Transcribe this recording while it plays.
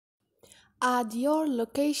Add your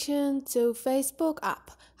location to Facebook app.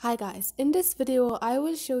 Hi guys, in this video I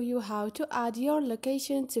will show you how to add your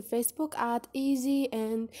location to Facebook app easy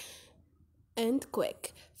and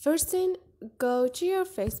quick. First thing, go to your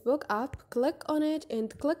Facebook app, click on it and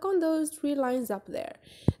click on those three lines up there.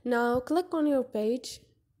 Now click on your page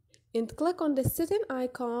and click on the setting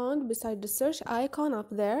icon beside the search icon up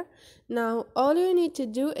there. Now all you need to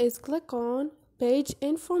do is click on page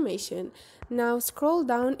information. Now scroll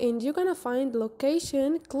down and you're gonna find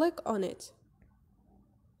location, click on it.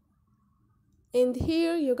 And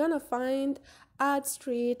here you're gonna find add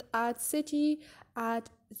street, add city, add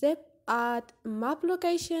zip, add map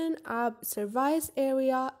location, add service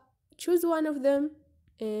area. Choose one of them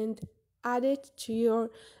and add it to your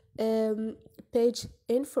page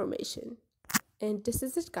information. And this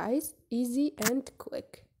is it guys, easy and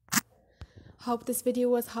quick. Hope this video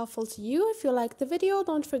was helpful to you. If you liked the video,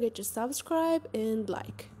 don't forget to subscribe and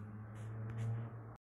like.